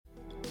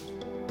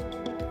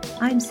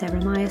I'm Sarah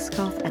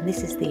Myerscough, and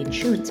this is the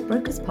Insurance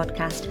Brokers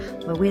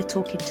Podcast, where we're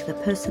talking to the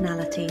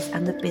personalities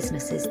and the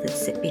businesses that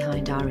sit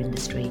behind our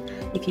industry.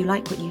 If you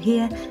like what you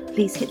hear,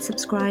 please hit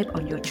subscribe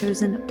on your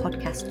chosen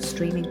podcast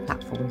streaming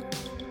platform.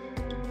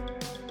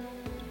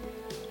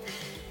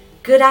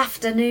 Good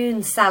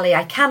afternoon, Sally.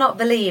 I cannot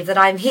believe that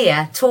I'm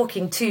here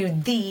talking to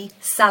the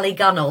Sally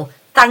Gunnell.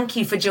 Thank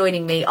you for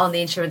joining me on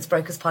the Insurance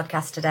Brokers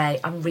Podcast today.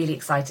 I'm really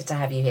excited to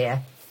have you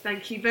here.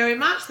 Thank you very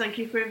much. Thank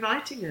you for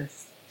inviting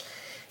us.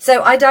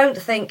 So I don't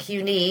think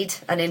you need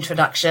an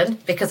introduction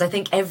because I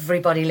think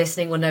everybody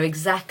listening will know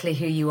exactly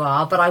who you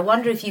are. But I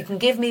wonder if you can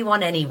give me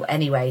one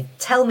anyway.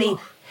 Tell me,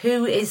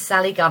 who is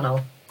Sally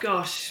Gunnell?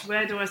 Gosh,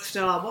 where do I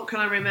start? What can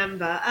I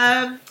remember?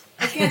 I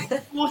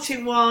guess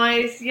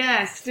sporting-wise,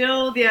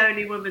 still the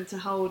only woman to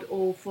hold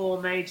all four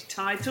major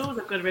titles.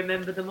 I've got to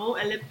remember them all.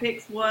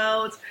 Olympics,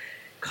 Worlds,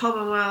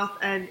 Commonwealth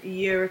and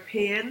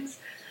Europeans.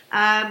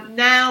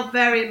 Now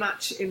very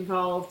much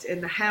involved in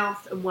the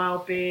health and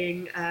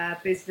well-being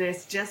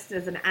business, just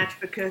as an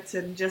advocate,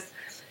 and just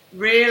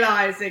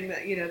realising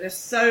that, there's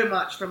so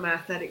much from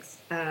athletics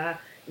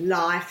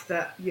life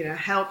that,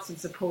 helps and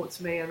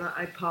supports me, and that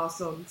I pass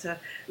on to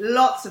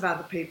lots of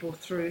other people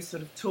through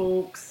sort of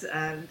talks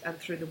and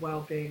through the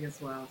well-being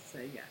as well. So,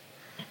 yeah.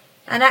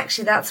 And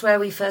actually, that's where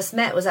we first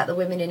met, was at the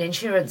Women in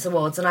Insurance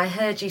Awards, and I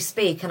heard you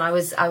speak, and I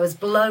was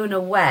blown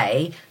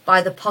away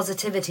by the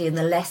positivity and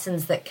the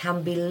lessons that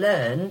can be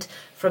learned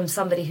from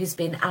somebody who's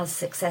been as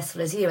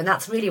successful as you. And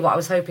that's really what I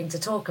was hoping to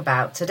talk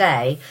about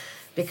today,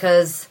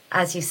 because,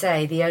 as you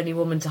say, the only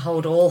woman to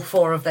hold all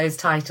four of those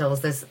titles,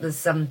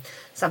 there's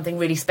something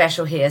really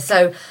special here.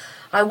 So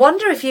I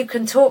wonder if you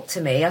can talk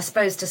to me, I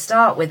suppose, to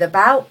start with,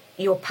 about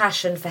your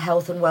passion for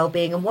health and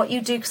well-being and what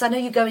you do, because I know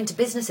you go into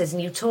businesses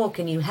and you talk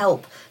and you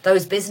help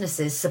those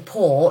businesses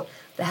support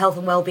the health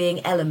and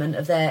well-being element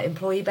of their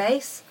employee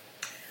base.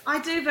 I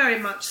do very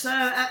much so,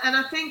 and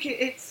I think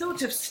it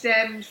sort of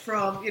stemmed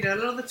from, a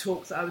lot of the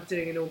talks that I was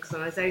doing in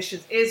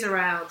organisations is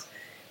around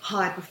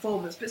high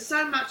performance, but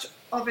so much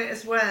of it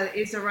as well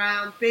is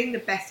around being the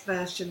best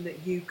version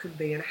that you can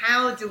be. And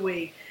how do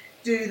we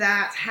do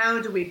that? How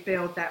do we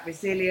build that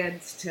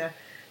resilience to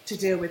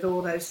deal with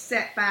all those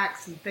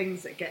setbacks and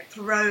things that get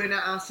thrown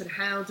at us, and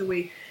how do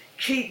we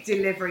keep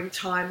delivering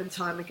time and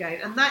time again?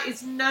 And that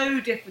is no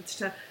different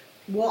to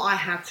what I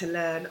had to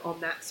learn on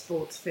that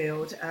sports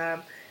field.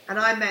 And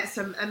I met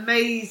some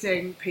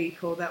amazing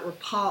people that were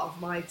part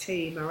of my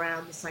team,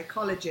 around the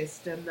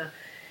psychologist and the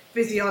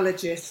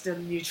physiologist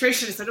and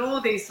nutritionist and all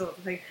these sorts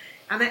of things.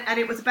 And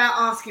it was about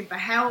asking for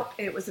help.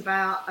 It was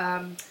about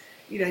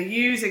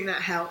using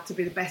that help to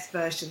be the best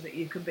version that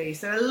you can be.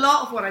 So a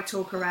lot of what I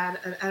talk around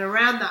and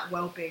around that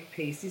well-being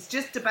piece is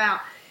just about,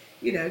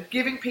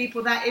 giving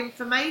people that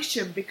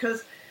information,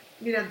 because,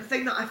 the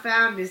thing that I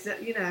found is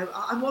that,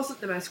 I wasn't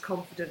the most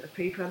confident of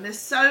people, and there's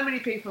so many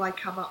people I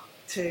come up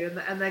to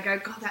and they go,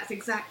 God, that's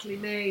exactly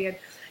me. And,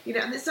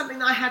 and it's something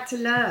that I had to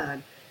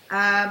learn.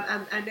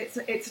 And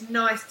it's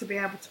nice to be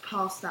able to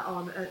pass that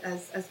on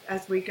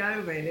as we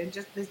go, really. And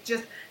there's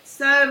just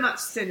so much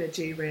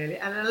synergy, really,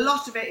 and a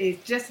lot of it is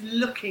just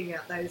looking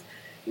at those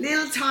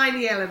little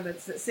tiny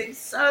elements that seem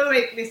so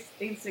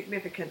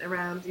insignificant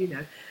around,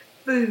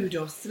 food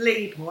or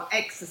sleep or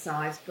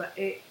exercise, but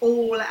it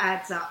all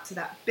adds up to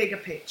that bigger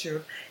picture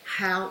of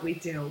how we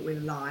deal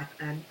with life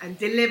and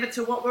deliver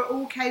to what we're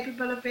all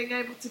capable of being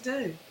able to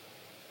do.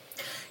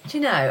 Do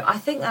you know, I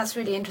think that's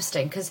really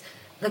interesting, because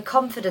the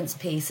confidence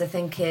piece, I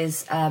think,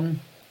 is, I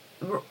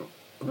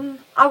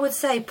would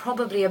say,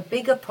 probably a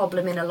bigger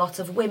problem in a lot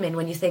of women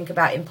when you think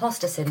about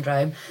imposter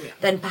syndrome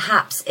than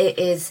perhaps it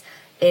is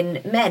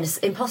in men.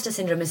 Imposter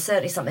syndrome is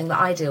certainly something that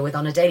I deal with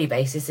on a daily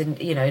basis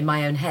in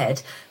my own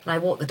head. And I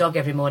walk the dog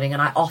every morning,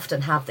 and I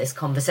often have this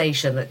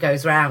conversation that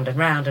goes round and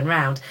round and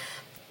round.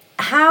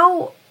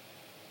 How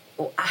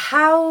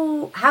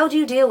do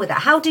you deal with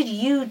that? How did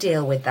you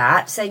deal with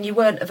that, saying you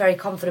weren't a very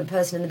confident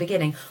person in the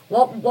beginning?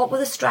 What were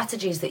the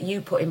strategies that you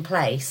put in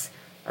place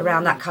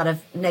around that kind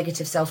of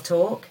negative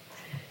self-talk?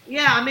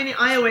 Yeah, I mean,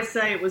 I always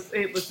say it was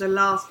the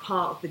last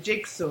part of the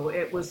jigsaw.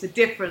 It was the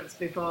difference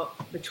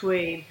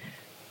between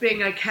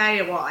being okay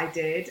at what I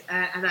did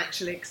and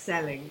actually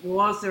excelling. It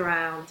was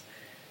around,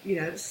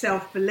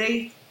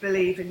 self-belief,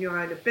 believe in your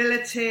own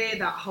ability,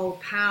 that whole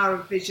power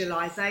of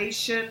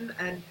visualisation,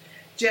 and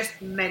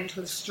just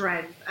mental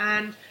strength.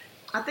 And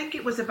I think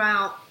it was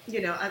about,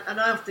 and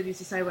I often used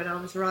to say when I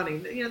was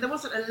running, there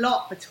wasn't a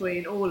lot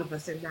between all of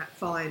us in that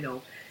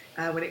final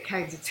when it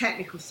came to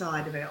technical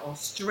side of it, or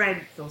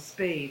strength or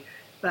speed.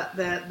 But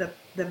the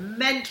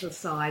mental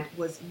side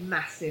was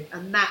massive,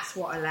 and that's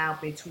what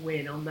allowed me to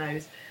win on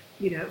those,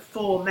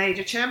 four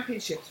major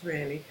championships,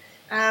 really.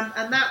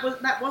 And that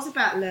was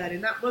about learning.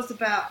 That was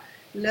about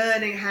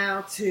learning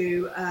how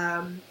to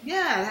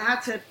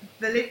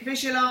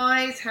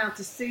visualise, how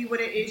to see what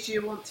it is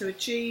you want to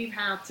achieve,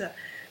 how to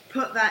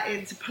put that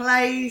into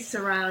place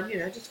around,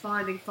 just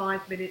finding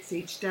 5 minutes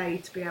each day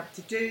to be able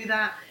to do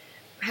that,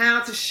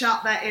 how to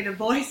shut that inner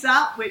voice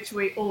up, which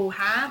we all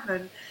have,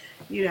 and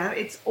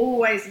it's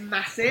always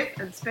massive,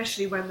 and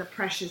especially when the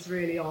pressure's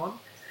really on.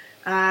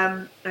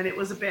 And it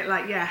was a bit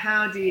like,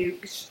 how do you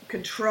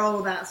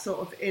control that sort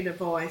of inner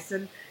voice?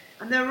 And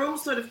there are all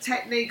sort of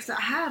techniques that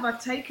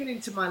I've taken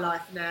into my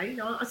life now.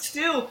 I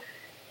still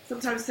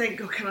sometimes think,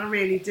 can I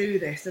really do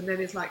this? And then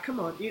it's like, come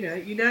on,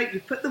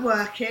 you put the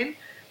work in,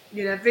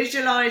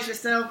 visualise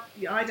yourself.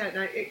 I don't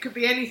know, it could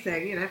be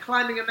anything,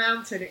 climbing a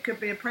mountain, it could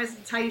be a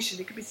presentation,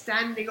 it could be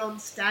standing on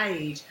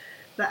stage,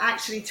 but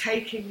actually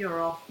taking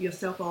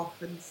yourself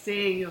off and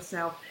seeing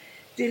yourself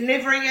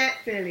delivering it,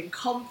 feeling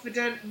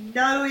confident,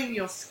 knowing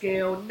your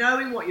skill,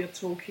 knowing what you're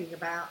talking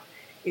about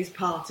is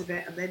part of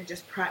it, and then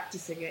just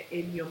practicing it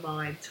in your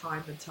mind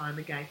time and time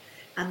again.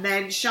 And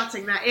then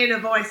shutting that inner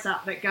voice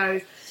up that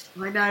goes,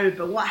 I know,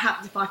 but what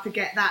happens if I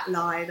forget that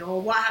line? Or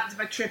what happens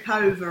if I trip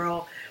over?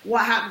 Or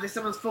what happens if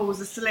someone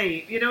falls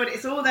asleep?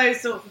 It's all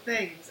those sorts of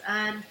things.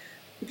 And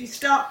if you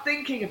start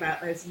thinking about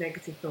those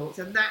negative thoughts,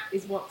 and that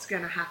is what's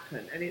going to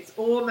happen. And it's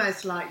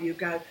almost like you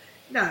go,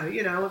 no,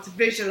 I want to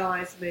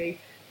visualise me,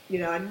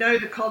 I know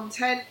the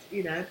content,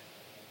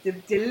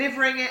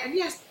 delivering it. And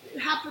yes, it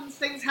happens,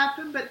 things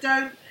happen, but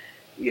don't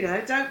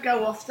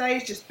go off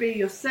stage, just be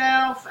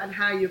yourself, and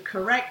how you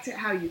correct it,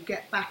 how you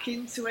get back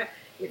into it.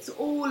 It's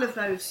all of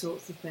those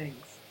sorts of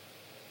things.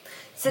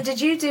 So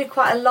did you do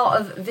quite a lot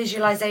of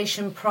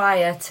visualisation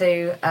prior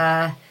to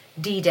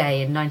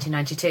D-Day in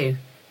 1992?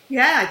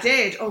 Yeah, I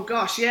did. Oh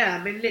gosh, yeah.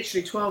 I mean,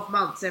 literally 12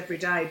 months every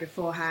day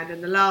beforehand,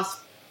 and the last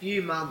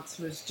few months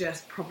was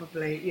just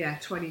probably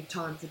 20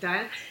 times a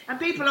day. And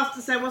people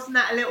often say, wasn't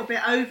that a little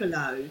bit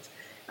overload?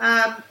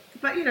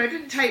 But it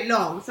didn't take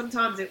long.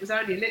 Sometimes it was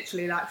only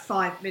literally like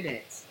 5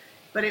 minutes,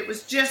 but it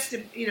was just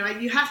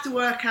you have to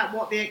work out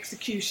what the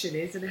execution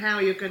is and how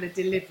you're going to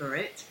deliver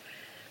it.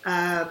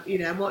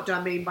 And what do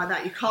I mean by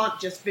that? You can't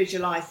just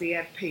visualize the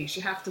end piece.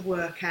 You have to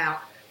work out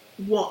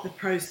what the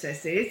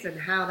process is and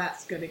how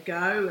that's going to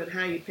go, and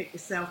how you pick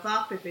yourself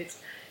up if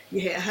it's you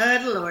hit a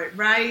hurdle, or it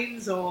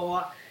rains,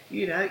 or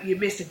you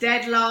miss a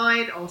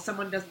deadline, or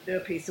someone doesn't do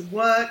a piece of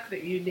work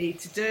that you need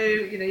to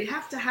do. You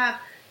have to have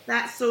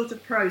that sort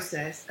of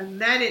process, and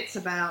then it's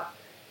about,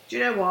 do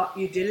you know what,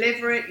 you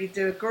deliver it, you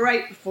do a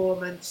great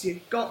performance,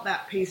 you've got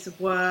that piece of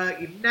work,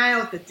 you've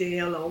nailed the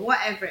deal, or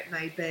whatever it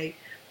may be,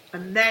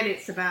 and then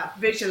it's about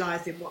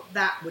visualising what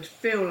that would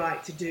feel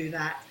like to do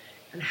that,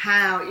 and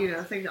how,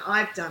 the thing that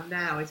I've done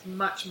now is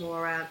much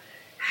more around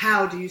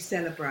how do you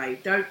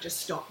celebrate, don't just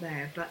stop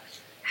there, but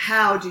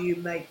how do you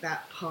make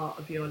that part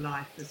of your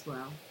life as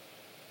well.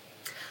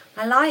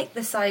 I like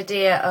this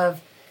idea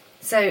of,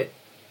 so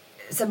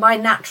my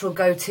natural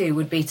go-to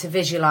would be to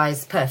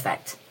visualise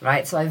perfect,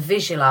 right? So I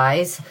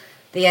visualise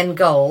the end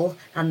goal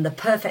and the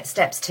perfect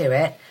steps to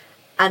it.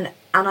 And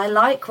I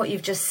like what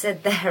you've just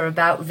said there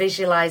about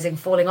visualising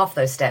falling off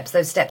those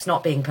steps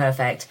not being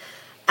perfect,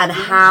 and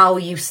how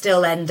you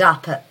still end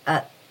up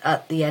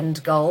at the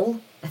end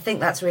goal. I think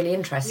that's really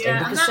interesting,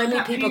 because so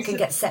many people can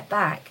get set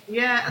back.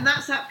 Yeah, and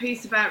that's that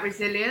piece about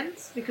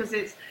resilience, because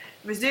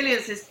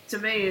resilience is, to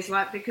me, is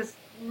like, because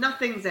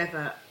nothing's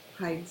ever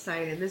plain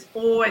sailing. There's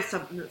always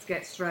something that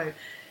gets thrown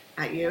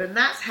at you, and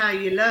that's how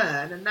you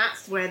learn. And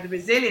that's where the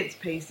resilience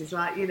piece is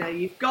like,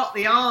 you've got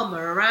the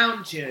armour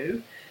around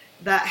you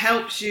that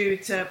helps you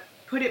to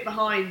put it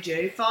behind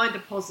you, find a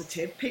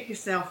positive, pick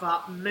yourself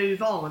up and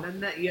move on,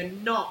 and that you're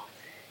not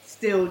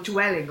still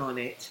dwelling on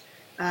it.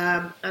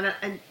 And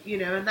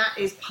that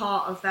is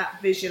part of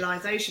that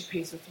visualization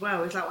piece as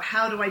well. It's like, well,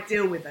 how do I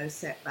deal with those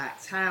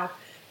setbacks?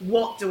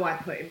 What do I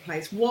put in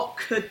place? What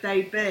could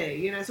they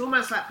be? It's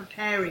almost like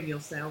preparing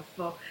yourself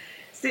for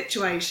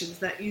situations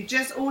that you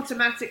just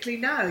automatically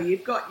know.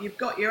 You've got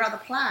your other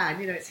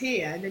plan, it's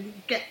here, and then you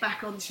get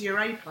back onto your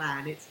A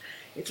plan.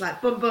 It's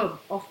like boom, boom,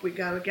 off we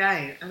go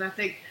again. And I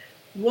think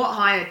what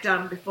I had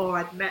done before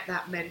I'd met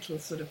that mental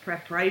sort of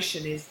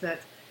preparation is that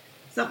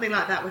something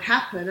like that would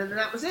happen, and then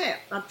that was it.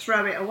 I'd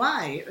throw it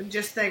away and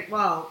just think,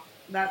 well,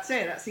 that's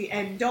it, that's the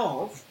end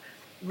of,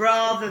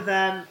 rather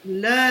than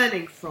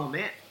learning from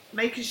it,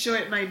 making sure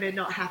it may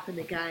not happen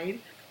again,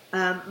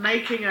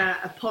 making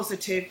a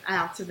positive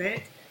out of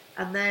it,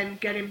 and then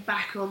getting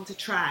back onto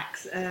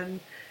tracks. And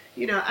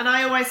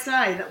I always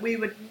say that we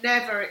would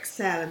never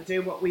excel and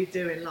do what we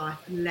do in life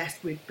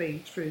unless we'd been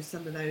through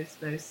some of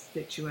those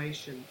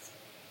situations.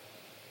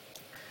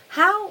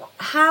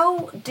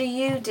 How do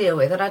you deal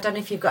with, and I don't know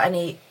if you've got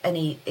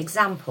any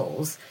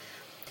examples,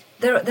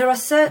 there are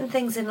certain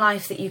things in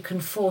life that you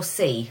can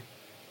foresee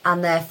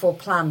and therefore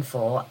plan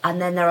for, and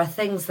then there are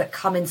things that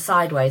come in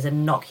sideways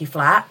and knock you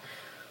flat.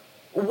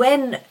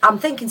 When I'm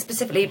thinking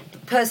specifically,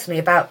 personally,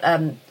 about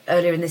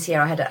earlier in this year,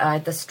 I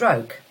had the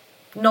stroke,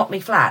 knocked me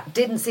flat,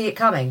 didn't see it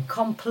coming,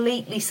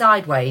 completely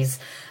sideways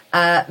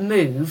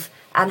move,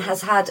 and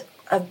has had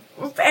a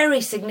very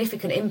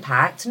significant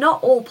impact,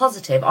 not all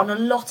positive, on a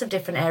lot of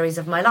different areas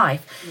of my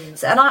life. Yeah.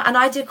 So, and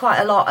I do quite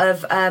a lot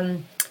of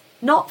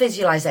not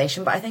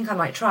visualization, but I think I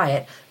might try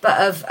it,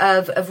 but of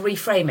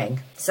reframing.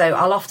 So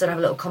I'll often have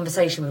a little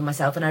conversation with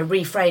myself, and I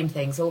reframe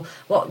things, or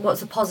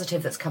what's the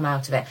positive that's come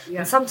out of it. Yeah.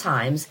 And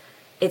sometimes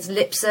it's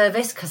lip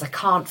service because I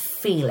can't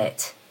feel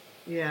it.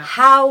 Yeah.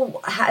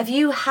 How have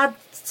you had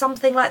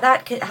something like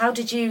that? How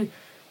did you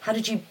How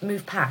did you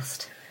move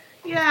past?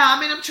 Yeah, I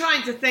mean, I'm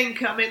trying to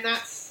think. I mean,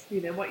 that's,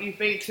 what you've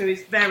been through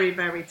is very,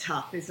 very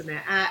tough, isn't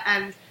it?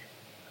 And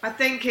I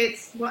think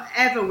it's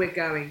whatever we're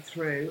going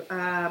through,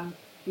 and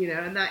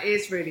that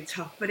is really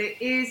tough. But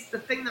it is, the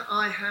thing that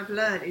I have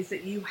learned is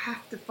that you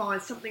have to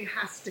find, something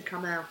has to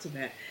come out of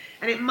it.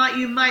 And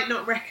you might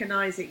not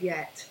recognise it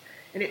yet.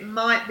 And it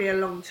might be a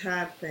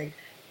long-term thing.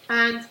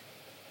 And,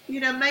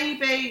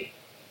 maybe,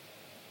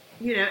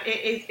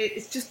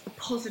 it's just a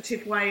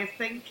positive way of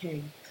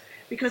thinking.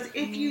 Because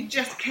if you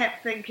just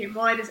kept thinking,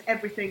 why does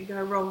everything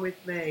go wrong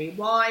with me?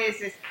 Why is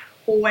this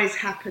always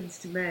happens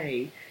to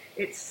me?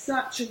 It's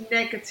such a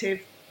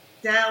negative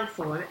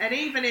downfall. And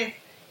even if,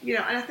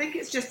 and I think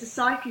it's just a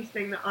psyche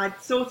thing that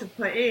I'd sort of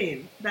put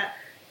in, that,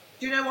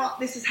 do you know what,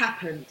 this has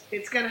happened.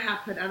 It's going to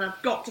happen, and I've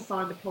got to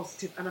find the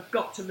positive, and I've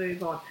got to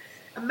move on.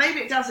 And maybe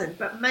it doesn't,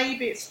 but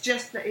maybe it's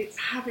just that it's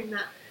having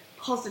that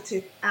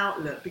positive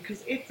outlook,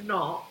 because if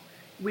not,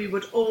 we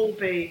would all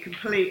be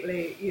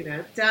completely,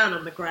 down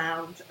on the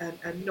ground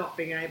and not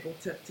being able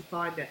to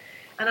find it.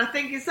 And I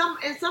think in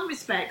some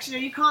respects,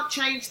 you can't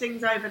change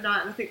things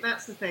overnight. And I think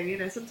that's the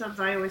thing. Sometimes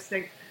I always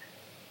think,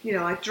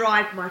 I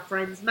drive my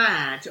friends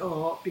mad,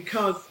 or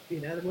because,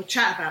 we'll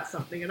chat about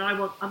something and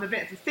I'm a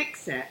bit of a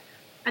fix-it.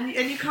 And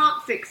you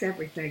can't fix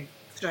everything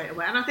straight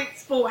away. And I think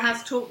sport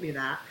has taught me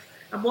that.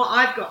 And what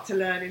I've got to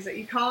learn is that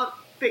you can't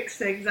fix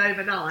things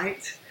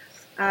overnight.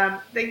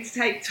 Things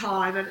take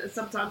time, and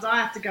sometimes I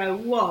have to go,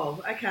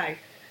 whoa, okay,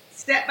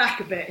 step back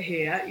a bit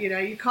here.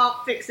 You can't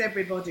fix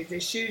everybody's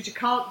issues, you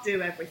can't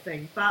do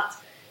everything, but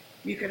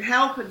you can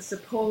help and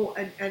support,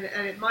 and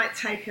it might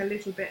take a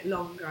little bit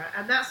longer.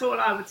 And that's all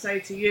I would say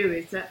to you,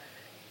 is that,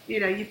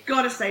 you've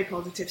got to stay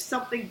positive.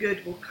 Something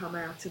good will come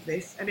out of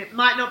this, and it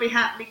might not be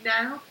happening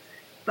now,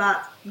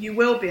 but you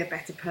will be a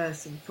better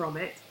person from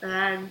it,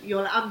 and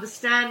you'll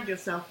understand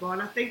yourself more.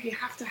 And I think you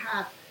have to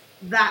have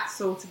that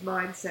sort of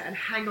mindset and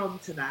hang on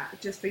to that,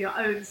 just for your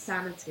own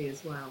sanity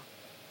as well.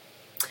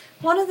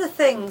 One of the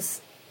things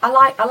I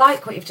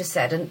like what you've just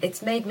said, and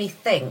it's made me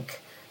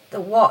think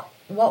that what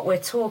we're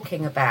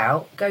talking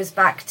about goes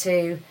back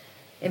to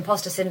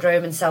imposter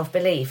syndrome and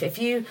self-belief. If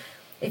you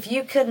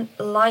can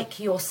like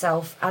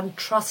yourself and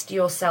trust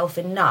yourself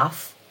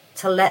enough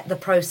to let the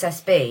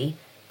process be,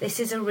 this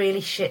is a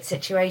really shit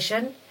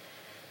situation.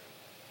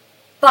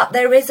 But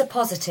there is a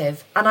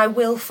positive, and I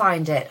will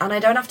find it, and I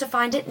don't have to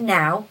find it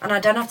now, and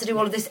I don't have to do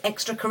all of this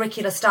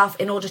extracurricular stuff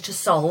in order to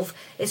solve.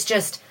 It's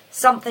just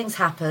something's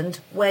happened.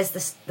 Where's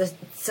the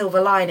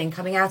silver lining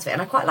coming out of it?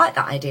 And I quite like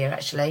that idea,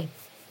 actually.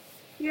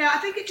 Yeah, I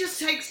think it just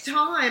takes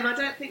time. I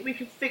don't think we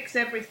can fix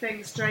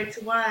everything straight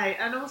away.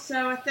 And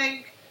also, I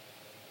think,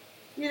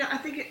 I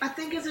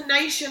think as a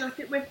nation, I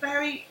think we're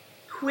very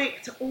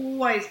quick to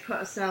always put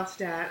ourselves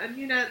down.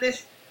 And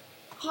this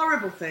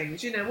horrible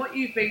things, what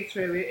you've been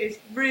through is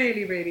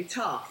really, really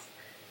tough.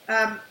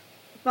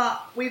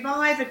 But we've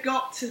either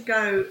got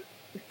to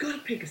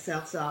pick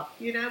ourselves up.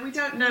 We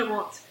don't know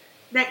what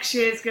next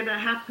year's going to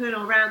happen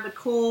or around the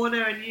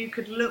corner, and you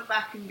could look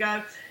back and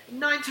go,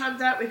 9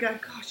 times out we go,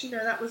 gosh,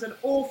 that was an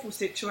awful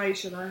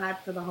situation I had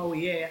for the whole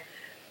year.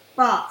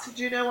 But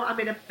do you know what? I'm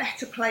in a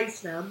better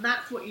place now, and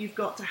that's what you've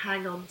got to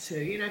hang on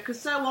to,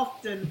 because so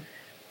often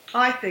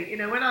I think,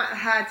 when I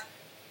had,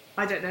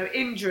 I don't know,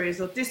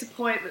 injuries or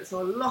disappointments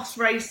or lost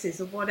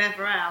races or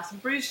whatever else.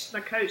 And Bruce, my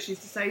coach,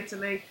 used to say to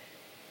me,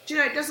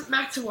 it doesn't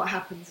matter what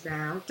happens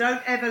now.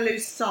 Don't ever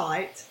lose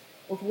sight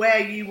of where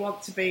you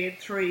want to be in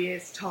 3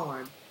 years'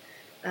 time.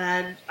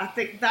 And I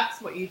think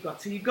that's what you've got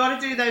to. You've got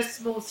to do those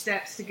small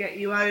steps to get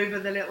you over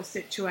the little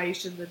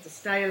situations and to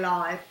stay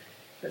alive.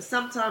 But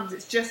sometimes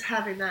it's just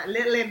having that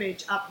little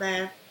image up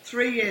there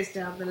 3 years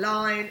down the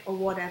line, or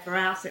whatever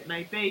else it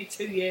may be,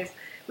 2 years,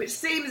 which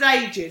seems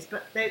ages,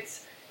 but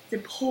it's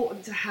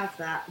important to have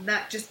that, and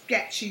that just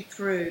gets you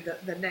through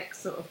the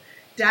next sort of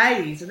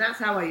days. And that's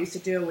how I used to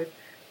deal with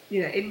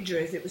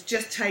injuries. It was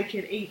just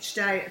taking each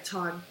day at a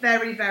time,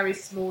 very, very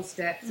small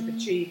steps of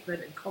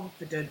achievement and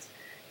confidence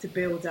to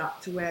build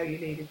up to where you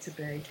needed to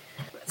be.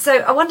 So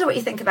I wonder what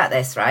you think about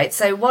this, right?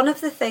 So one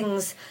of the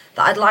things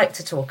that I'd like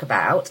to talk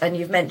about, and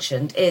you've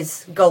mentioned,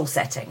 is goal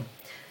setting.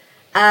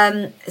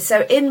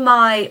 So in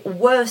my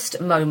worst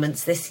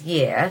moments this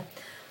year,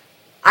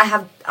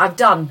 I've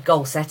done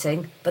goal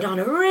setting, but on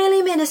a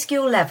really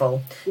minuscule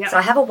level. Yep. So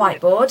I have a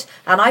whiteboard,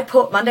 and I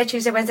put Monday,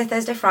 Tuesday, Wednesday,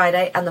 Thursday,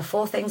 Friday, and the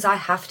 4 things I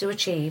have to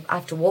achieve. I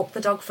have to walk the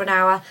dog for an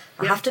hour.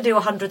 I have to do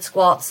 100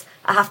 squats.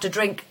 I have to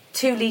drink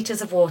 2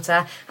 litres of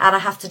water, and I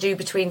have to do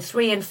between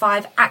 3 and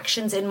 5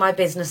 actions in my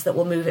business that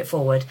will move it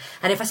forward.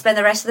 And if I spend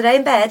the rest of the day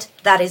in bed,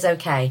 that is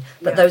okay.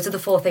 But those are the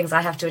 4 things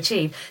I have to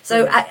achieve.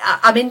 So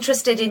I'm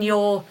interested in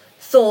your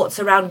thoughts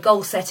around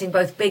goal setting,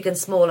 both big and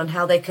small, and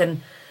how they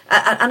can...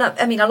 And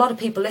I mean, a lot of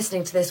people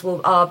listening to this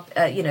are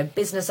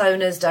business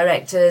owners,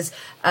 directors,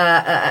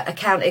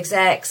 account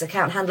execs,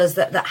 account handlers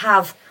that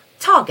have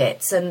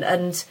targets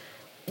and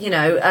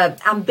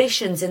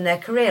ambitions in their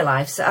career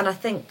life. So, and I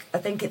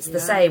think it's the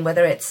same,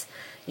 whether it's,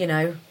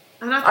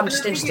 I'm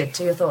just interested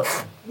to your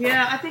thoughts.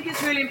 Yeah, I think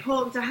it's really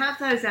important to have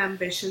those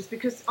ambitions,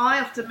 because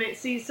I often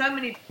see so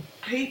many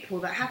people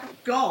that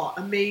haven't got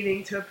a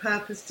meaning to a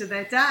purpose to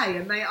their day,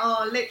 and they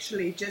are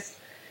literally just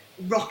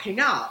rocking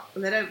up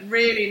and they don't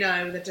really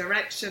know the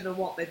direction of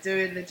what they're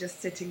doing. They're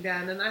just sitting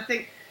down, and I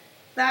think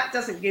that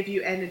doesn't give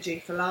you energy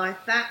for life.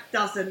 That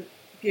doesn't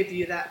give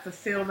you that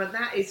fulfillment.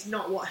 That is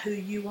not who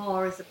you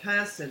are as a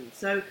person.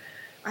 So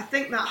I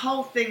think that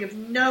whole thing of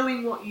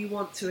knowing what you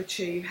want to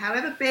achieve,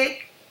 however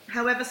big,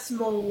 however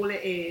small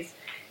it is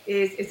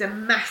a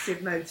massive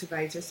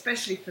motivator,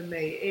 especially for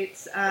me.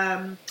 It's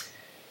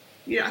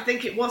I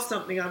think it was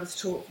something I was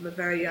taught from a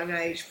very young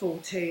age,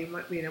 14.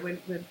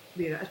 When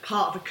as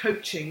part of a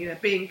coaching,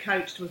 being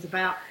coached was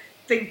about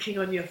thinking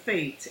on your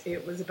feet.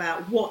 It was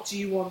about what do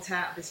you want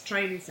out of this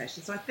training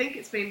session. So I think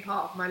it's been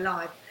part of my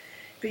life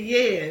for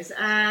years.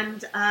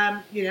 And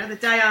the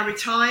day I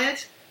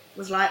retired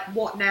was like,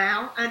 what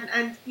now?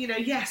 And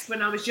yes,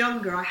 when I was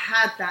younger, I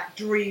had that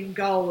dream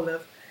goal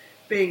of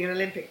being an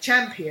Olympic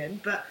champion,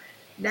 but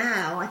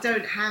now I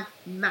don't have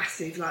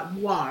massive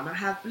one. I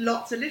have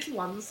lots of little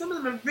ones, and some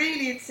of them are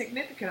really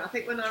insignificant. I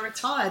think when I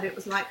retired, it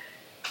was like,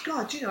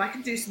 God, I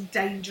can do some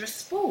dangerous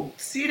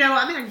sports. I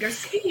can go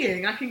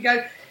skiing, I can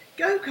go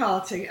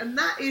go-karting, and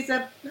that's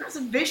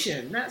a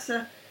vision. That's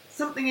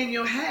something in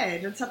your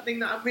head and something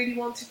that I really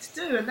wanted to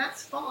do, and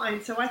that's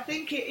fine. So I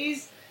think it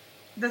is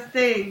the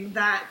thing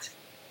that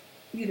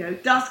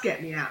does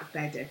get me out of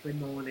bed every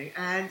morning.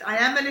 And I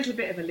am a little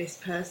bit of a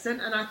list person,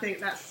 and I think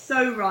that's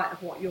so right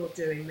of what you're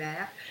doing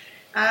there.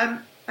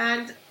 And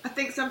I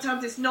think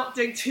sometimes it's not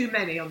doing too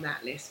many on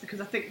that list, because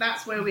I think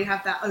that's where we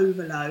have that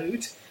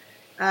overload.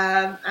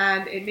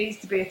 And it needs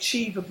to be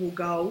achievable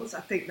goals.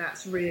 I think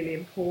that's really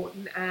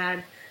important.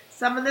 And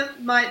some of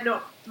them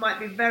might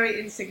be very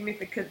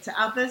insignificant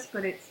to others,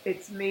 but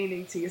it's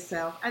meaning to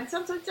yourself. And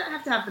sometimes you don't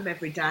have to have them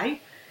every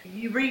day.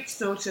 You reach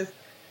sort of,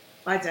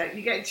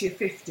 you get into your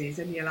 50s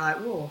and you're like,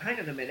 whoa, hang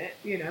on a minute,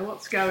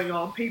 what's going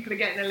on? People are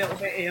getting a little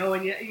bit ill,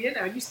 and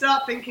you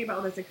start thinking about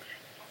all those things.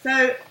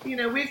 So,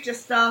 we've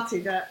just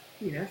started at,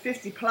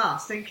 50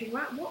 plus, thinking,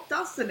 well, what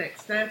does the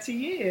next 30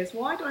 years?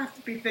 Why do I have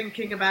to be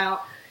thinking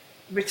about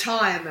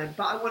retirement?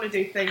 But I want to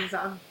do things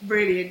that I'm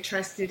really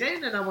interested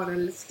in, and I want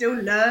to still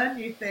learn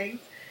new things.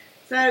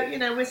 So,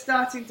 we're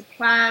starting to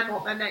plan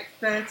what the next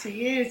 30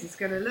 years is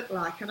going to look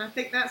like. And I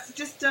think that's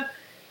just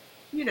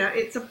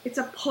it's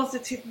a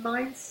positive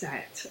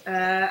mindset,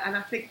 and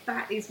I think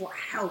that is what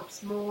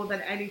helps more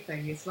than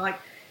anything. It's like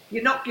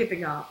you're not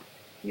giving up,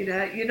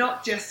 you're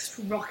not just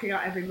rocking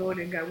up every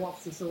morning and going,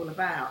 what's this all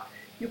about?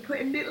 You're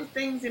putting little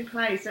things in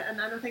place,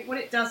 and I think what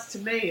it does to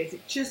me is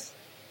it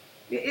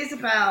is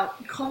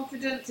about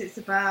confidence, it's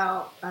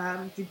about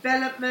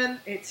development,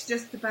 it's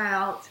just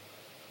about,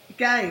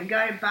 again,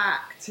 going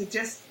back to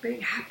just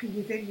being happy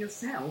within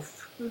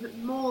yourself.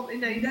 More,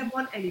 you don't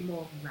want any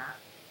more than that.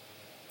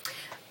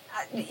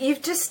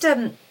 You've just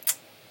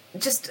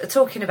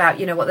talking about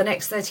what the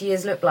next 30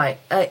 years look like.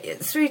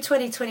 Through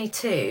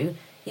 2022,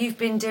 you've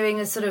been doing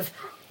a sort of,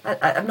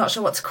 I'm not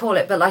sure what to call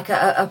it, but like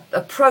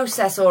a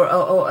process or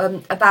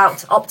about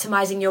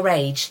optimising your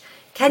age.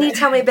 Can you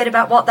tell me a bit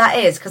about what that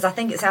is? Because I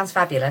think it sounds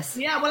fabulous.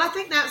 Yeah, well, I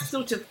think that's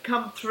sort of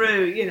come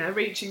through,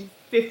 reaching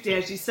 50,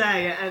 as you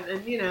say,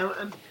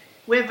 and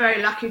we're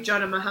very lucky,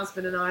 John and my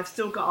husband and I have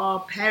still got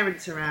our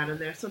parents around, and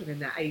they're sort of in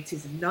their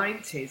 80s and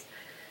 90s.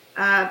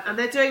 And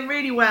they're doing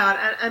really well,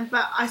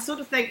 but I sort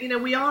of think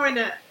we are in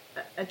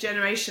a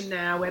generation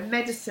now where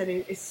medicine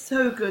is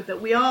so good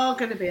that we are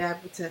going to be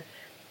able to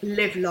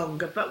live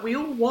longer, but we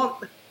all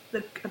want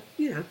the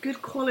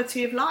good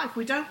quality of life.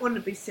 We don't want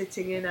to be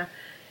sitting in a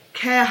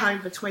care home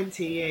for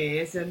 20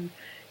 years and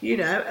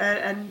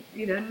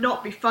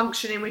not be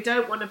functioning. We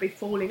don't want to be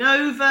falling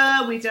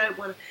over. We don't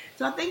want to.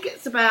 So I think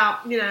it's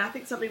about I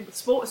think something with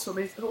sports for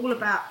me is all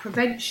about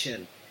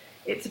prevention.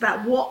 It's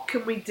about what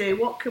can we do,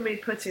 what can we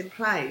put in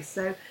place.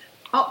 So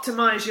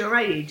optimise your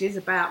age is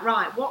about,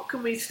 right, what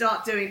can we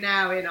start doing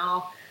now in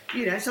our,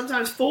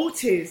 sometimes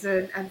 40s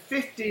and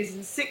 50s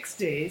and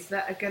 60s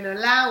that are going to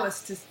allow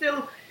us to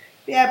still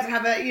be able to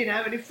have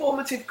an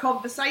informative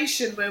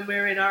conversation when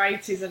we're in our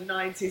 80s and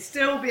 90s,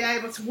 still be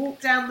able to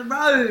walk down the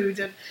road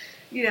and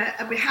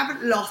we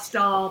haven't lost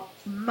our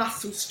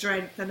muscle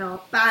strength and our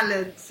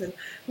balance and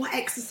what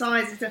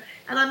exercises.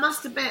 And I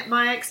must admit,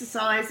 my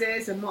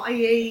exercises and what I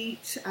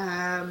eat,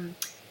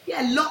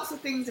 lots of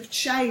things have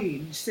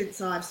changed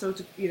since I've sort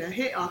of,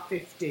 hit our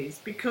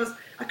 50s, because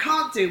I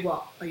can't do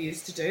what I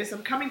used to do. So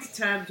I'm coming to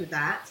terms with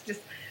that,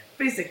 just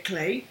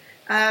physically.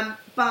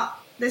 But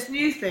there's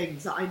new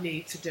things that I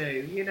need to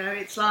do.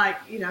 It's like,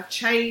 I've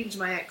changed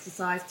my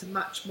exercise to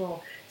much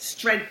more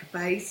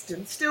strength-based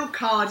and still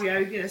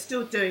cardio,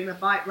 still doing my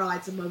bike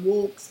rides and my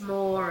walks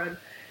more and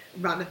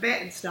run a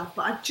bit and stuff.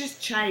 But I've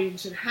just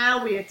changed and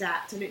how we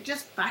adapt, and it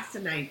just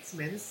fascinates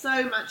me. There's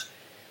so much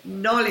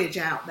knowledge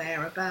out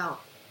there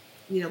about,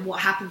 what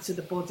happens to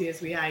the body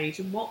as we age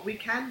and what we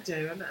can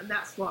do. And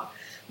that's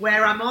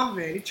where I'm on,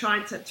 really,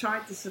 trying to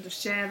sort of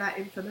share that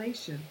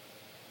information.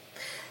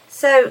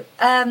 So,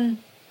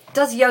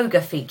 does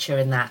yoga feature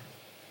in that?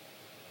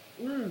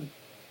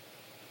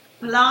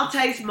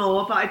 Pilates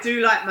more, but I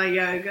do like my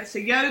yoga. So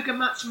yoga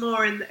much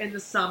more in the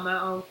summer.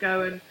 I'll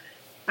go and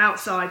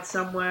outside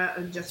somewhere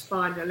and just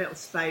find a little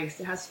space.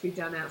 It has to be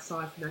done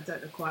outside, and I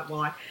don't know quite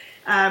why.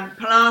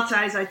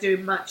 Pilates I do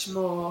much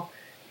more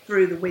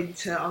through the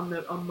winter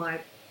on my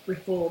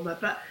reformer,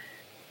 but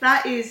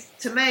that is,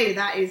 to me,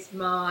 that is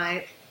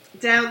my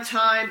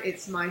downtime.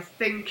 It's my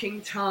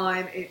thinking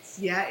time. It's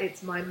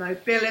my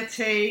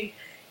mobility.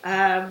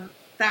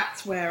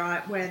 That's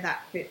where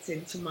that fits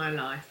into my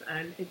life,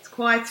 and it's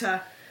quite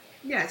a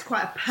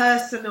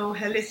personal,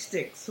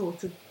 holistic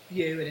sort of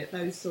view in it.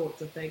 Those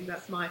sorts of things.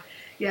 That's my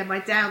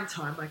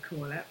downtime, I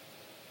call it.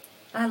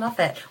 I love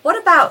it.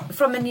 What about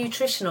from a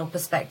nutritional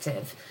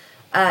perspective,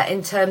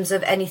 in terms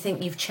of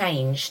anything you've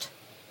changed?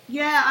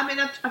 Yeah, I mean,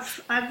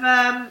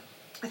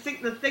 I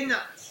think the thing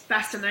that's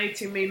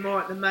fascinating me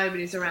more at the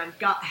moment is around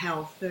gut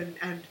health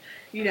and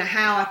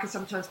how I can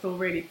sometimes feel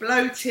really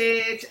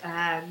bloated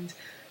and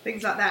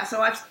things like that.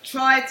 So I've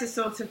tried to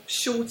sort of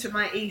shorten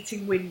my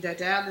eating window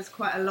down. There's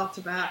quite a lot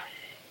about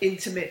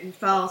intermittent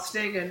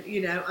fasting,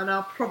 and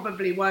I'll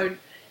probably won't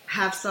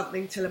have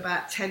something till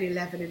about 10,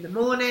 11 in the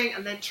morning,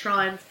 and then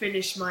try and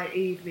finish my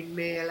evening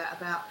meal at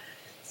about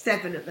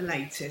 7 at the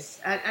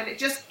latest. And it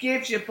just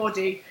gives your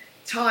body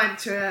time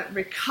to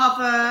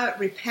recover,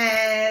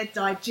 repair,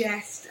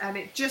 digest, and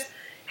it just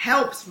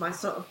helps my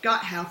sort of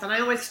gut health. And I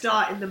always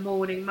start in the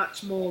morning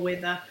much more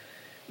with a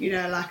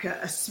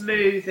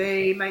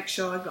smoothie, make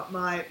sure I've got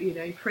my,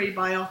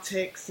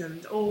 prebiotics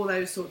and all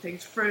those sort of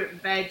things, fruit and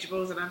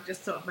vegetables, and I've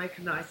just sort of make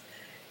a nice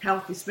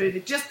healthy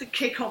smoothie just to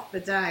kick off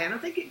the day. And I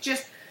think it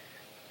just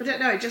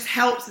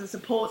helps and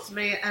supports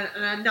me, and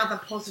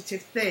another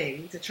positive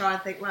thing to try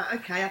and think, well,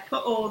 okay, I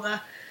put all the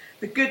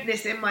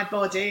goodness in my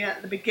body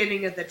at the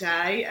beginning of the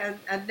day,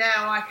 and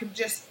now I can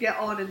just get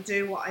on and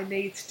do what I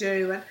need to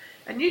do.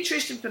 And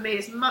nutrition for me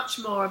is much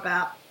more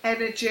about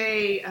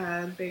energy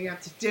and being able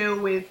to deal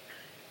with,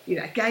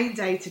 again,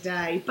 day to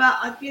day. But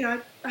I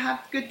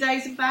have good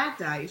days and bad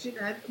days.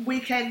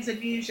 Weekends are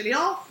usually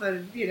off,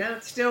 and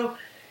still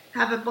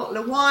have a bottle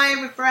of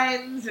wine with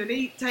friends and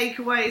eat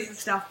takeaways and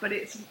stuff. But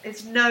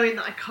it's knowing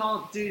that I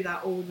can't do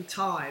that all the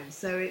time.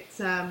 So it's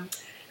and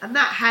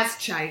that has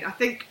changed. I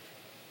think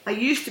I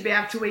used to be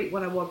able to eat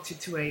what I wanted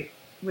to eat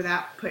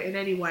without putting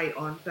any weight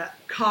on, but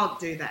can't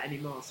do that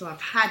anymore. So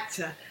I've had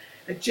to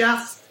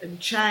adjust and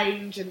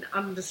change and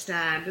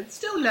understand, and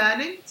still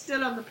learning,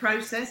 still on the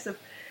process of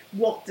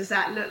what does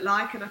that look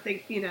like. And I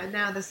think,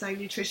 now they're saying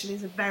nutrition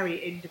is a very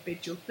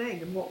individual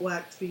thing, and what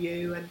works for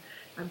you and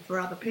for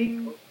other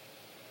people.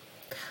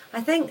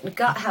 I think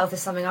gut health is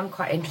something I'm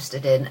quite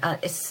interested in,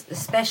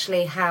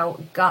 especially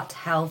how gut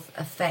health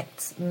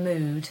affects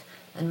mood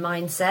and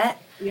mindset.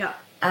 Yeah.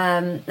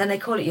 And they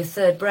call it your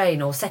third brain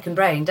or second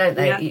brain, don't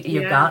they?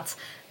 Your gut.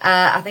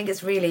 I think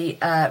it's really,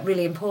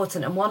 really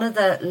important. And one of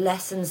the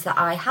lessons that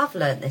I have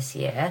learnt this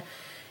year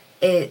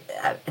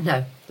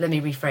let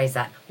me rephrase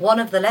that. One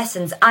of the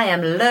lessons I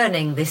am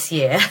learning this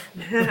year,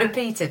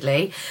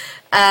 repeatedly,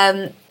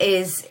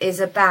 is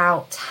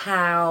about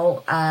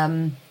how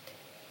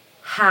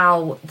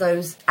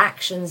those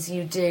actions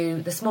you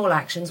do, the small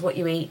actions, what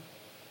you eat,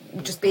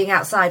 just being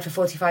outside for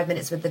 45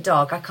 minutes with the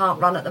dog. I can't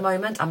run at the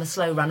moment. I'm a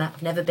slow runner.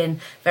 I've never been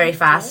very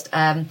fast.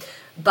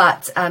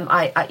 But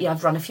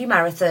I've run a few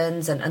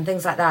marathons and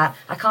things like that.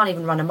 I can't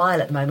even run a mile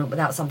at the moment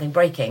without something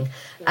breaking.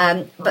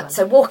 But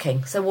so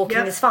walking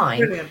is fine.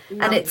 Brilliant.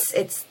 And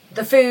it's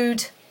the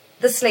food,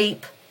 the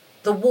sleep,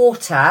 the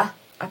water.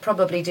 I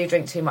probably do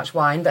drink too much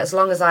wine, but as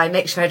long as I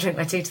make sure I drink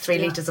my 2 to 3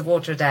 litres of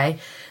water a day,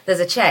 there's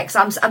a check.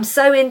 So I'm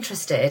so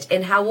interested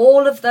in how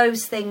all of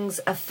those things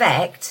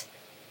affect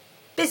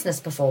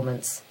business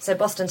performance. So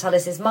Boston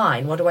Tullis is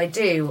mine. What do I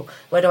do?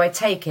 Where do I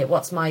take it?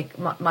 What's my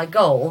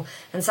goal?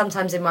 And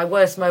sometimes in my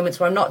worst moments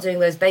where I'm not doing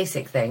those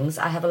basic things,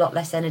 I have a lot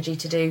less energy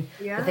to do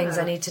the things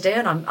I need to do,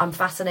 and I'm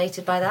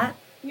fascinated by that.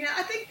 Yeah,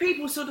 I think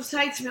people sort of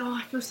say to me,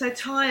 I feel so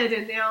tired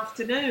in the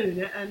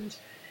afternoon, and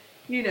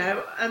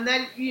and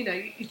then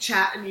you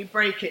chat and you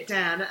break it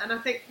down, and I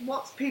think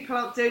what people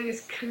aren't doing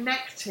is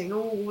connecting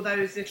all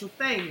those little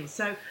things.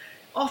 So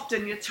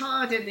often you're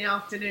tired in the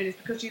afternoon is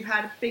because you've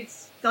had a big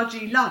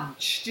stodgy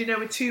lunch,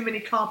 with too many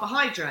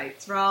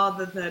carbohydrates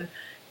rather than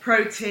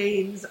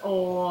proteins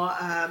or,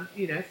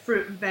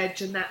 fruit and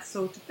veg and that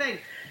sort of thing.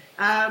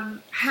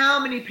 How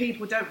many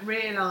people don't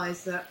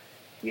realise that,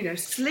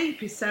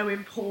 sleep is so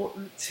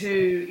important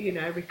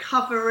to,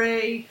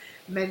 recovery,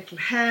 mental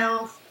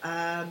health,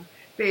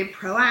 being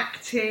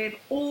proactive,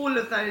 all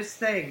of those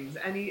things.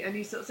 And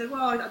you sort of say,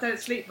 well, I don't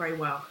sleep very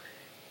well.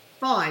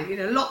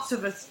 Fine, lots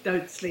of us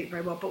don't sleep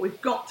very well, but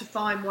we've got to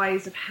find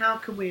ways of how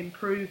can we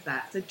improve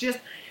that. So just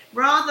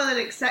rather than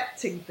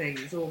accepting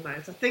things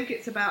almost, I think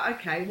it's about,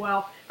 okay,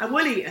 well, I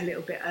will eat a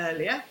little bit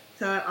earlier,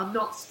 so I'm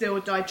not still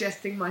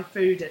digesting my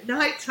food at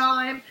night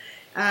time,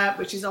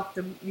 which is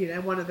often,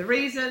 one of the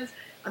reasons.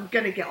 I'm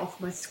going to get off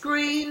my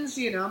screens,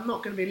 I'm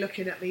not going to be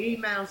looking at my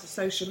emails or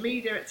social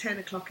media at 10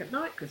 o'clock at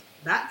night, because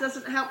that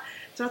doesn't help.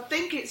 So I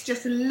think it's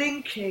just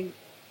linking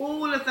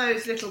all of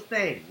those little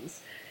things.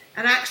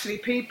 And actually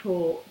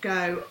people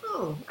go,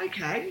 oh,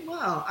 okay,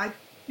 well, I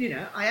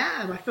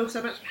feel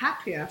so much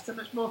happier, so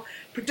much more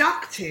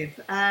productive.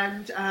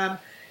 And,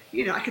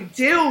 I can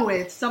deal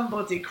with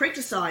somebody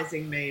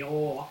criticising me,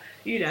 or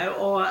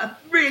or a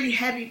really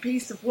heavy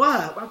piece of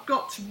work I've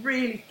got to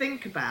really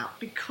think about,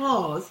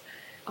 because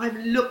I've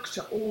looked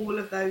at all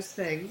of those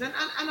things. And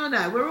I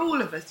know we're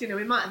all of us, we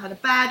might have had a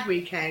bad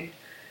weekend,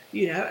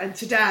 and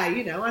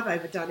today, I've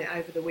overdone it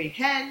over the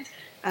weekend,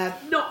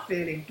 not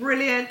feeling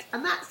brilliant,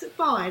 and that's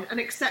fine, and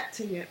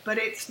accepting it. But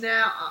it's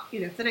now, for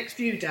the next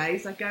few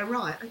days, I go,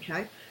 right,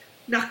 okay,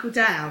 knuckle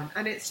down.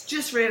 And it's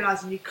just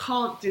realising you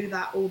can't do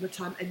that all the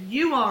time, and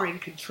you are in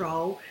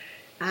control.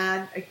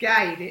 And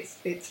again,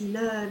 it's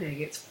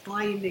learning, it's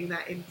finding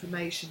that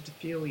information to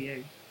fuel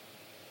you.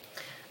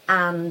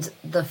 And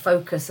the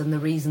focus and the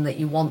reason that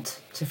you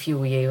want to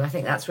fuel you. I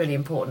think that's really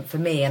important for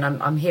me, and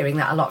I'm hearing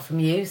that a lot from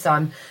you, so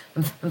I'm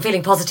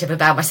feeling positive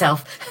about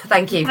myself.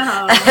 Thank you.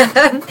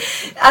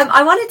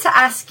 I wanted to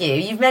ask you,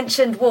 you've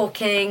mentioned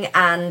walking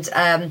and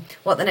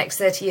what the next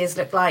 30 years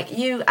look like.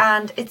 You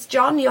and it's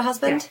John, your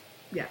husband?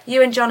 Yeah.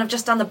 You and John have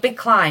just done the big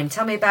climb.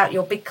 Tell me about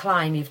your big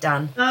climb you've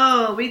done.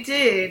 Oh, we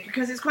did,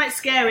 because it's quite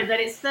scary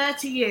that it's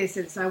 30 years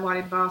since I won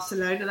in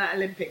Barcelona, that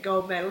Olympic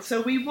gold medal.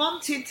 So we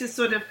wanted to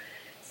sort of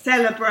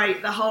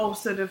celebrate the whole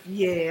sort of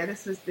year.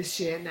 This was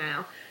this year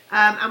now.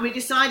 And we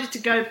decided to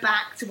go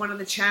back to one of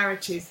the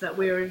charities that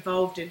we were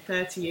involved in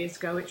 30 years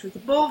ago, which was the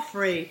Born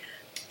Free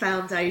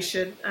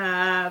Foundation,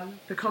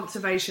 the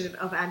conservation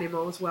of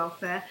animals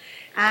welfare.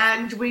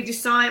 And we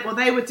decided,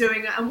 they were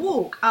doing a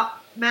walk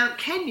up Mount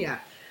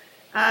Kenya.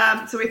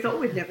 So we thought,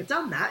 we've never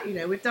done that.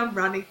 We've done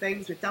running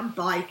things, we've done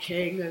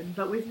biking,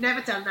 but we've never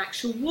done an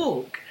actual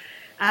walk.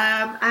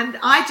 And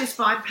I just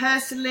find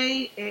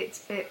personally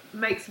it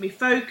makes me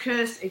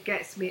focus, it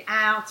gets me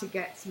out, it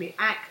gets me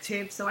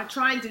active. So I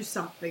try and do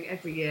something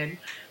every year.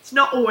 It's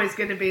not always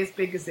going to be as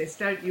big as this,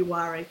 don't you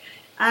worry.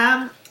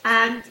 And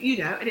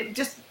it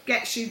just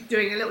gets you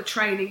doing a little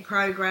training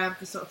program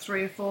for sort of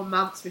 3 or 4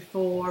 months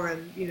before.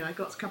 And, I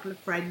got a couple of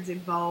friends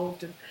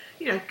involved, and,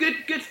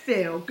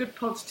 good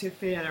positive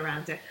feel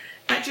around it.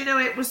 But,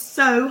 it was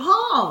so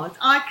hard.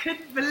 I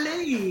couldn't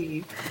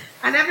believe.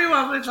 And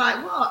everyone was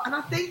like, what? And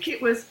I think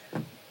it was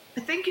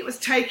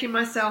taking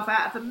myself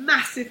out of a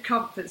massive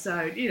comfort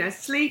zone,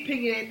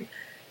 sleeping in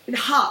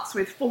huts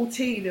with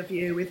 14 of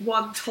you, with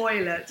one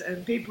toilet,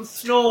 and people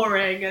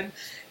snoring, and,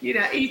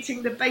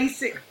 eating the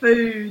basic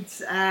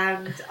foods,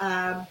 and,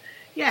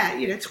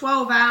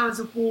 12 hours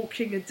of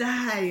walking a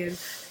day, and,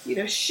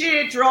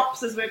 sheer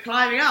drops as we're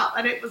climbing up.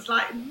 And it was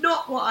like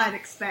not what I'd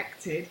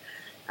expected.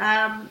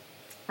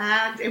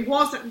 And it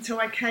wasn't until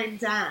I came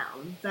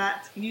down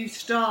that you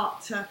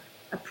start to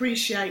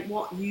appreciate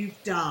what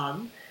you've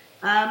done,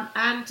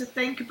 and to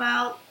think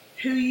about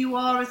who you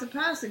are as a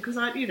person. Because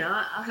I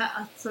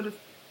sort of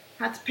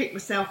had to pick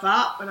myself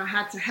up, and I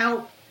had to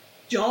help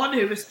John,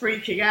 who was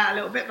freaking out a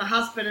little bit, my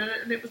husband,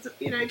 and it was,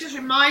 it just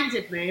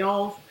reminded me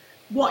of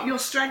what your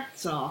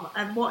strengths are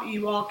and what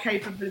you are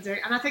capable of doing.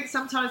 And I think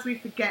sometimes we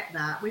forget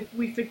that.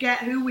 We forget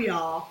who we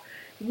are,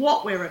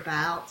 what we're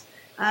about.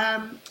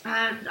 And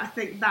I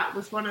think that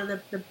was one of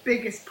the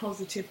biggest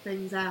positive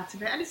things out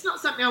of it. And it's not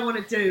something I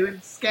want to do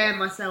and scare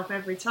myself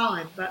every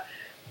time, but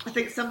I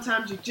think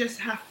sometimes you just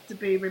have to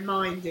be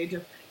reminded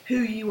of who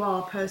you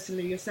are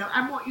personally yourself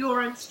and what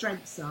your own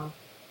strengths are.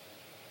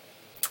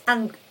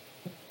 And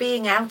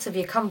being out of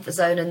your comfort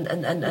zone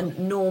and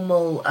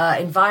normal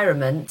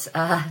environment,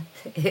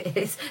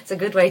 it's a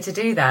good way to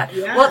do that.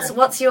 Yeah.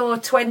 What's your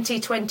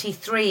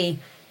 2023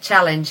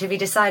 challenge? Have you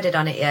decided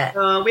on it yet?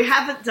 We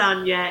haven't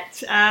done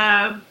yet.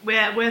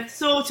 We're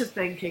sort of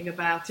thinking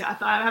about it.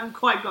 I haven't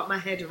quite got my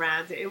head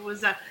around it. It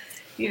was a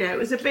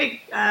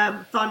big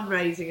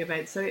fundraising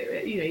event. So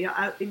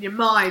in your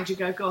mind you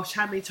go, gosh,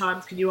 how many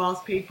times can you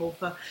ask people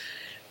for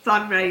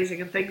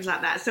fundraising and things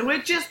like that? So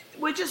we're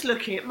just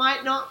looking. It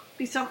might not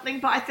be something,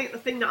 but I think the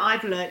thing that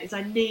I've learned is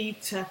I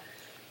need to.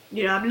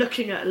 I'm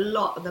looking at a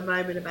lot at the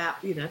moment about,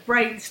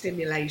 brain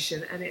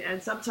stimulation,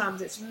 and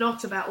sometimes it's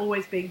not about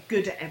always being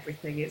good at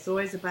everything. It's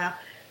always about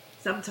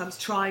sometimes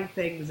trying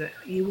things that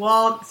you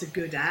aren't so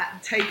good at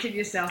and taking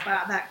yourself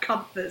out of that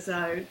comfort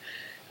zone,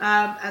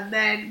 and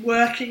then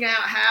working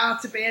out how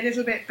to be a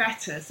little bit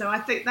better. So I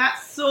think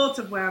that's sort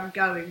of where I'm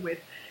going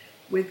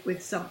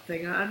with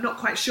something. I'm not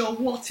quite sure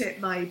what it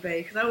may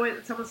be,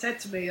 because someone said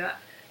to me that,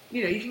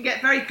 you can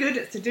get very good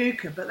at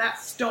Sudoku, but that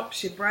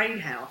stops your brain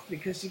health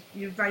because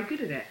you're very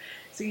good at it.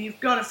 So you've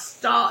got to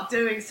start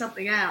doing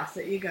something else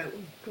that you go,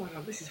 oh,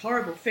 God, this is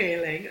horrible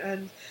feeling.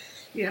 And,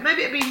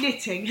 maybe it'd be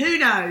knitting, who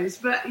knows?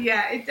 But,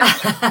 it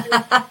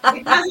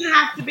doesn't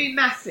have to be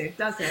massive,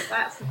 does it?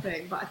 That's the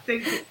thing. But I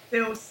think it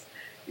feels,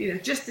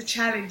 just to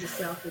challenge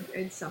yourself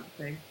in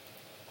something.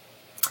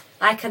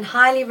 I can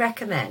highly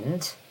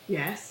recommend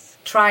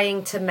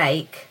trying to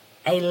make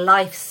a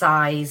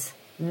life-size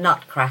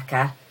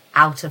nutcracker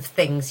out of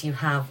things you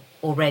have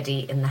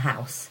already in the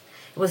house.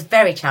 It was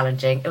very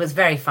challenging. It was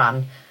very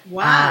fun.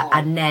 Wow.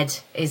 And Ned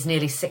is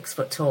nearly 6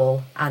 foot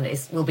tall and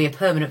will be a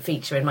permanent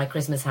feature in my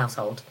Christmas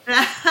household.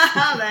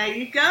 There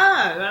you go.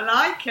 I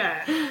like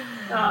it.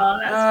 Oh,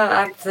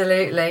 that's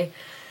absolutely.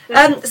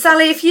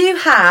 Sally, if you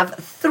have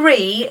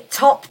 3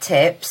 top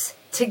tips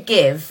to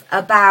give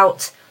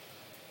about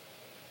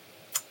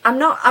I'm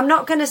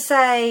not going to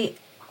say.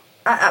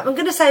 I'm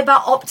going to say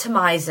about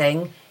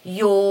optimising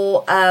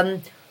your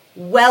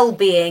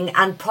well-being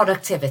and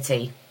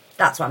productivity.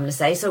 That's what I'm going to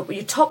say. So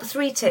your top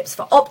 3 tips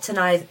for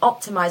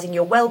optimising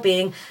your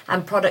well-being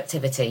and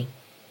productivity.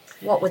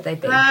 What would they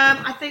be?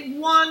 I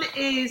think one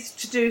is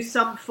to do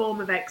some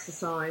form of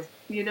exercise.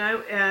 You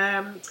know,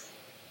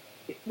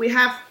 we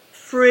have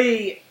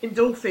free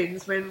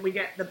endorphins when we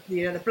get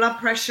the blood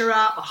pressure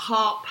up, the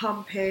heart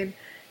pumping,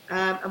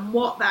 and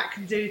what that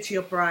can do to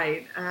your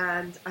brain.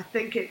 And I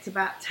think it's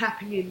about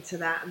tapping into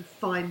that and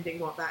finding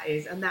what that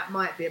is. And that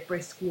might be a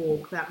brisk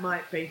walk, that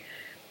might be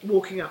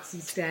walking up some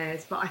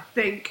stairs. But I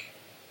think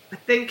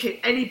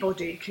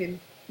everybody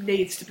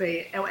needs to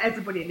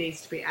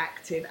be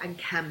active and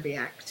can be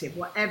active,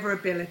 whatever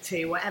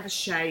ability, whatever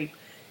shape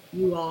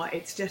you are.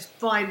 It's just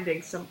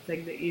finding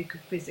something that you can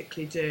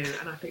physically do,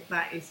 and I think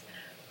that is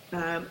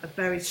a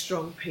very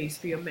strong piece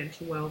for your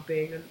mental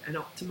well-being and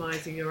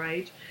optimising your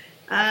age.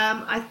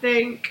 I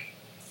think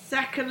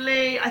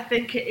secondly, I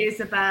think it is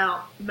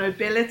about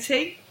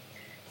mobility.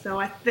 So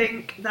I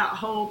think that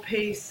whole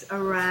piece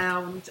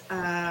around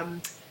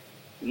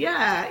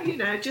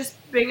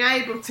just being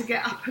able to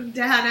get up and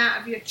down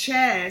out of your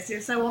chairs. You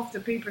know, so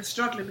often people are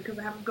struggling because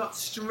they haven't got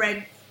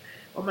strength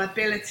or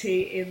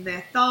mobility in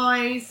their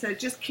thighs. So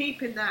just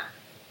keeping that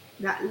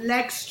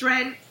leg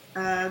strength,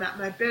 that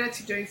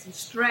mobility, doing some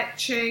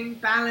stretching,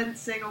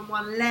 balancing on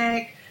one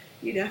leg,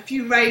 you know, a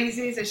few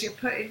raises as you're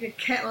putting your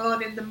kettle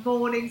on in the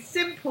morning,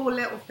 simple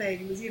little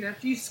things, you know, a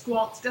few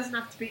squats, doesn't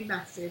have to be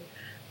massive.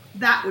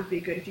 That would be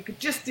good. If you could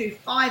just do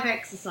 5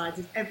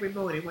 exercises every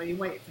morning while you're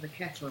waiting for the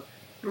kettle,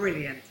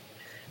 brilliant.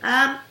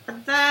 And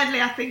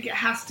thirdly, I think it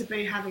has to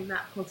be having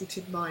that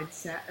positive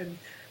mindset. And,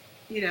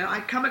 you know, I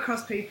come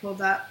across people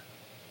that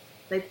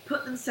they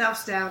put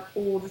themselves down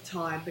all the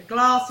time. The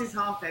glass is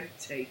half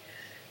empty.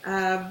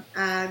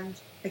 And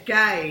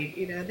again,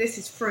 you know, this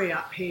is free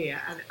up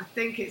here. And I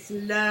think it's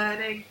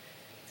learning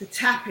to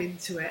tap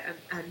into it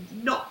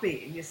and not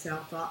beating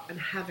yourself up and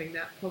having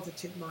that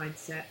positive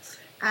mindset.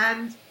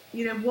 And,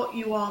 you know, what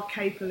you are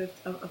capable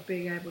of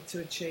being able to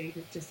achieve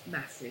is just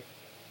massive.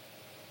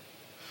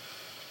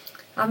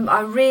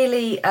 I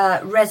really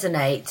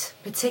resonate,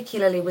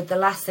 particularly with the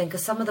last thing,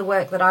 because some of the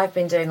work that I've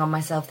been doing on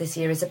myself this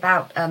year is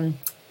about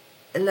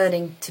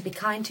learning to be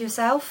kind to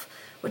yourself,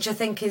 which I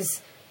think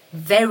is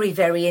very,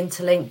 very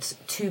interlinked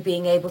to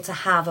being able to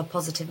have a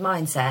positive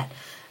mindset.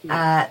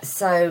 Yeah.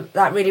 So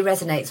that really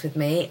resonates with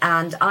me,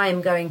 and I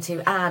am going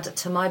to add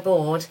to my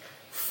board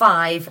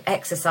 5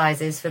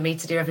 exercises for me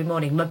to do every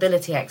morning,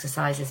 mobility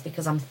exercises,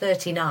 because I'm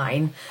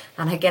 39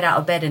 and I get out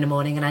of bed in the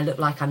morning and I look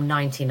like I'm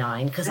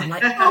 99 because I'm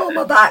like, oh,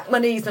 my back, my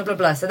knees, blah, blah,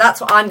 blah. So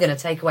that's what I'm going to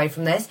take away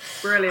from this.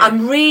 Brilliant.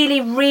 I'm really,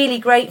 really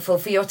grateful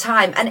for your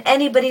time. And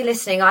anybody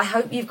listening, I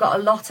hope you've got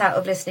a lot out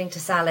of listening to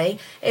Sally.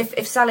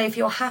 If Sally, if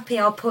you're happy,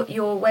 I'll put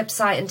your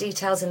website and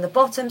details in the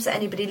bottom. So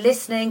anybody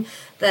listening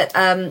that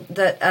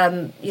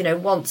you know,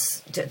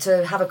 wants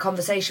to have a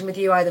conversation with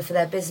you either for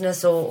their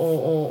business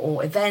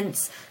or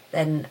events,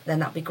 then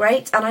that'd be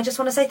great. And I just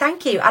want to say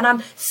thank you. And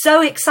I'm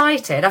so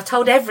excited. I've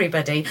told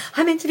everybody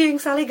I'm interviewing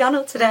Sally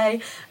Gunnell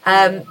today.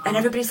 And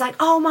everybody's like,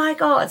 oh my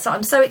God. So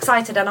I'm so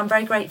excited and I'm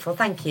very grateful.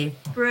 Thank you.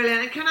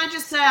 Brilliant. And can I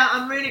just say,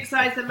 I'm really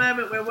excited at the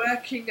moment. We're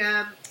working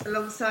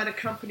alongside a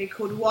company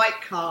called White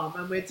Calm,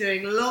 and we're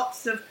doing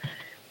lots of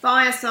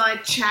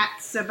fireside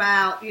chats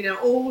about, you know,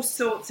 all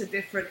sorts of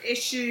different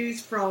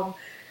issues, from,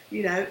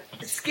 you know,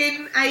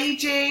 skin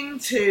aging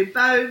to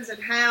bones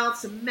and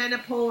health and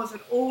menopause and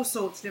all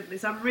sorts of different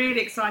things. I'm really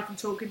excited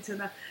talking to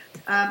the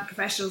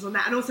professionals on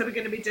that. And also we're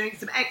going to be doing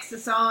some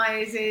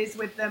exercises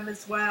with them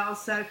as well.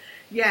 So,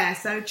 yeah,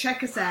 so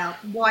check us out,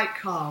 White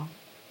Calm.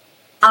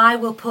 I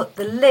will put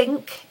the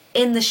link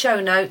in the show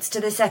notes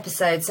to this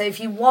episode. So if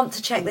you want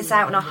to check this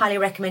out, and I highly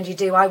recommend you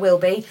do, I will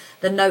be.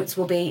 The notes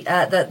will be,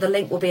 the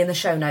link will be in the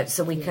show notes,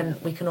 so we can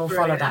all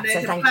follow that.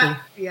 So thank you.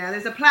 Yeah,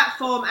 there's a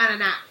platform and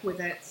an app with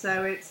it.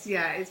 So it's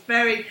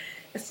very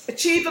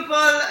achievable,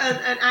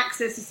 and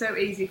access is so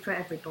easy for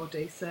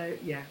everybody. So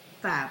yeah,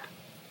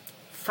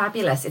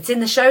 fabulous. It's in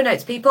the show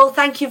notes, people.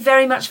 Thank you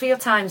very much for your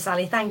time,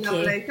 Sally. Thank you.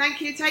 Lovely.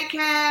 Thank you. Take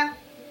care.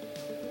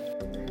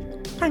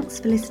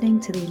 Thanks for listening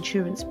to the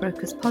Insurance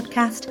Brokers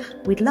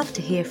podcast. We'd love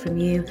to hear from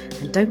you,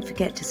 and don't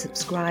forget to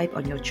subscribe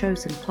on your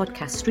chosen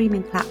podcast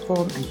streaming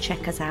platform and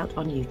check us out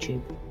on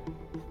YouTube.